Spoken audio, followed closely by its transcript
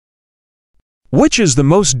Which is the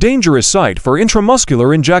most dangerous site for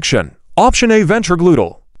intramuscular injection? Option A,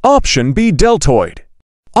 ventrogluteal. Option B, deltoid.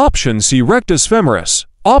 Option C, rectus femoris.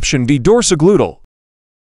 Option D, dorsogluteal.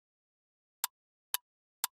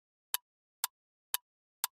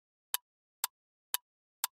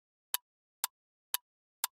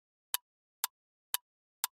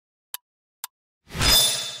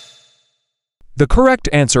 The correct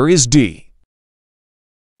answer is D.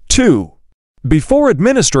 2. Before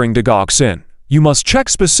administering digoxin, you must check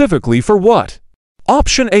specifically for what?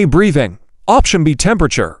 Option A, breathing. Option B,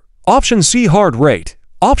 temperature. Option C, heart rate.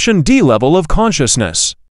 Option D, level of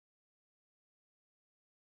consciousness.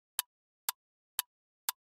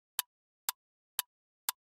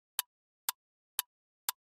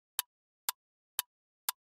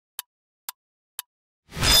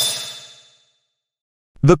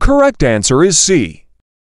 The correct answer is C.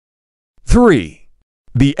 3.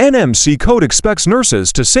 The NMC Code expects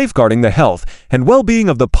nurses to safeguarding the health and well-being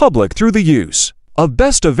of the public through the use of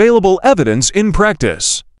best available evidence in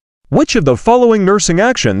practice. Which of the following nursing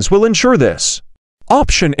actions will ensure this?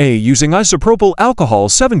 Option A, using isopropyl alcohol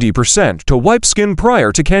 70% to wipe skin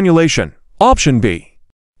prior to cannulation. Option B,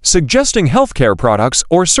 suggesting healthcare products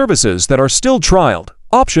or services that are still trialed.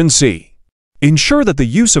 Option C, ensure that the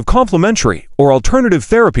use of complementary or alternative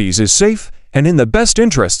therapies is safe and in the best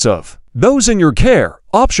interests of those in your care.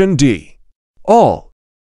 Option D, all.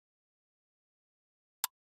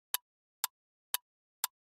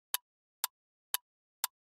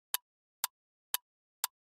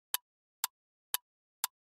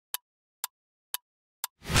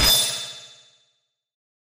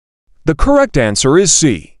 The correct answer is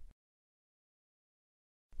C.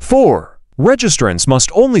 4. Registrants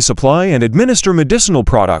must only supply and administer medicinal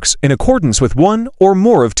products in accordance with one or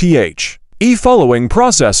more of the following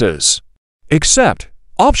processes. Except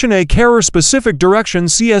Option A, carer-specific direction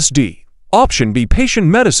CSD. Option B, patient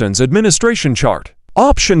medicines administration chart.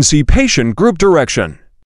 Option C, patient group direction.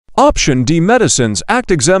 Option D, Medicines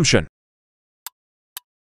Act exemption.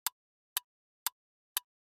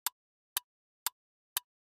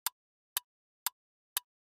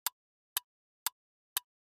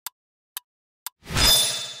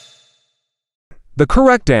 The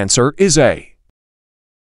correct answer is A.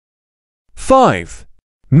 5.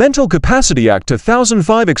 Mental Capacity Act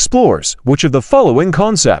 2005 explores which of the following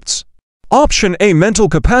concepts? Option A, mental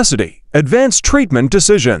capacity, advanced treatment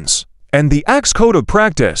decisions, and the Act's Code of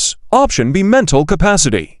Practice. Option B, mental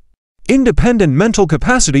capacity, independent mental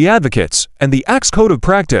capacity advocates, and the Act's Code of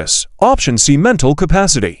Practice. Option C, mental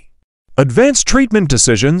capacity, advanced treatment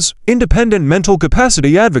decisions, independent mental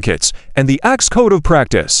capacity advocates, and the Act's Code of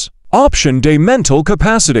Practice. Option D, mental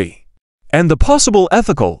capacity, and the possible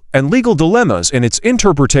ethical and legal dilemmas in its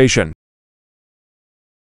interpretation.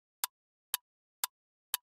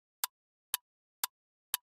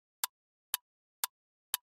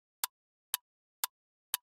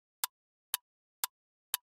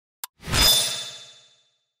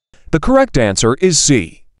 The correct answer is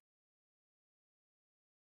C.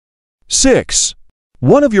 6.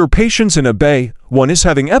 One of your patients in a Bay 1 is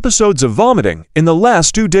having episodes of vomiting in the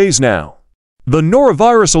last 2 days now. The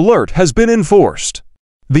norovirus alert has been enforced.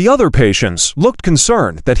 The other patients looked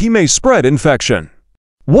concerned that he may spread infection.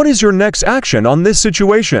 What is your next action on this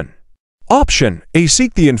situation? Option A,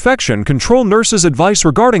 seek the infection control nurse's advice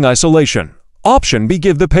regarding isolation. Option B,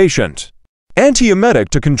 give the patient antiemetic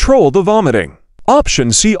to control the vomiting.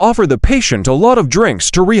 Option C, offer the patient a lot of drinks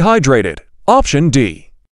to rehydrate it. Option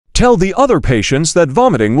D, tell the other patients that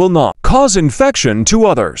vomiting will not cause infection to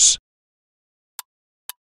others.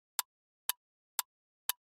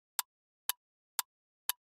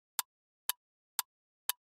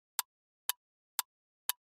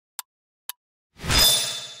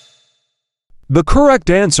 The correct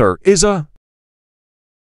answer is A.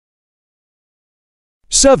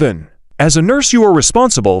 7. As a nurse, you are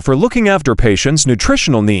responsible for looking after patients'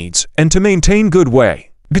 nutritional needs and to maintain good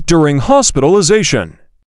weight during hospitalization.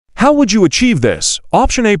 How would you achieve this?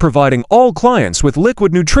 Option A, providing all clients with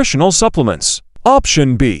liquid nutritional supplements.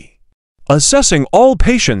 Option B, assessing all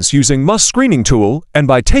patients using MUS screening tool and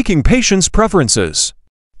by taking patients' preferences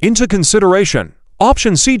into consideration.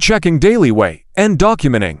 Option C, checking daily weight and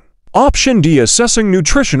documenting. Option D, assessing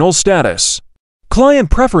nutritional status, client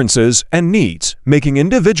preferences and needs, making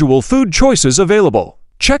individual food choices available,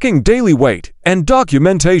 checking daily weight and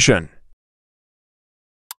documentation.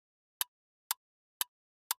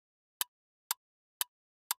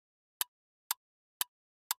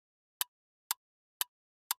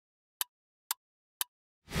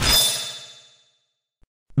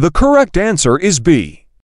 The correct answer is B.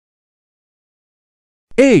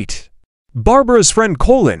 8. Barbra's friend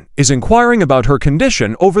Colin is inquiring about her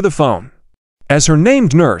condition over the phone. As her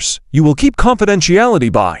named nurse, you will keep confidentiality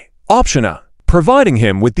by Option A. Providing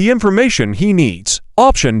him with the information he needs.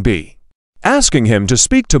 Option B. Asking him to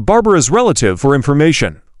speak to Barbra's relative for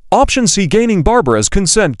information. Option C. Gaining Barbra's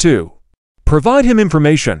consent to provide him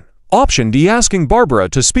information. Option D. Asking Barbra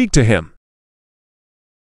to speak to him.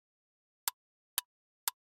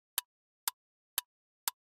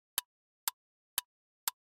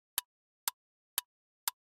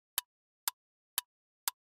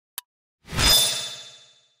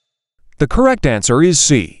 The correct answer is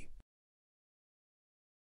C.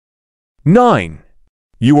 9.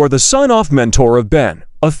 You are the sign-off mentor of Ben,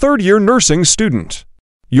 a third-year nursing student.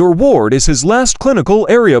 Your ward is his last clinical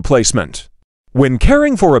area placement. When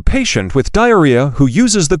caring for a patient with diarrhea who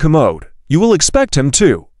uses the commode, you will expect him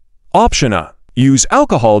to Option A. Use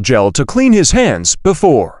alcohol gel to clean his hands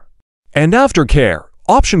before and after care.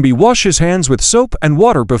 Option B. Wash his hands with soap and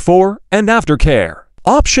water before and after care.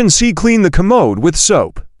 Option C. Clean the commode with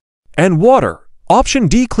soap and water. Option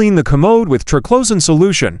D. Clean the commode with triclosan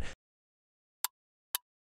solution.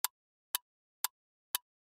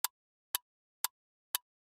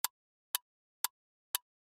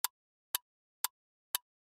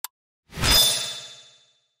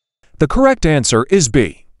 The correct answer is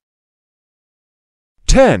B.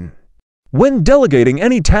 10. When delegating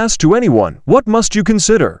any task to anyone, what must you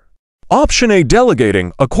consider? Option A.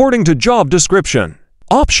 Delegating according to job description.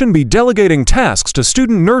 Option B. Delegating tasks to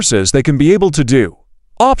student nurses they can be able to do.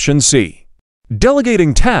 Option C.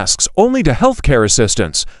 Delegating tasks only to healthcare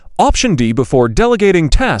assistants. Option D. Before delegating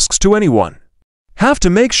tasks to anyone, have to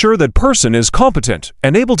make sure that person is competent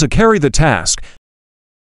and able to carry the task.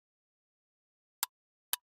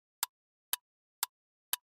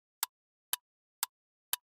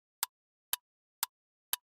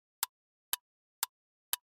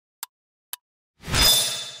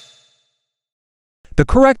 The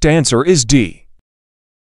correct answer is D.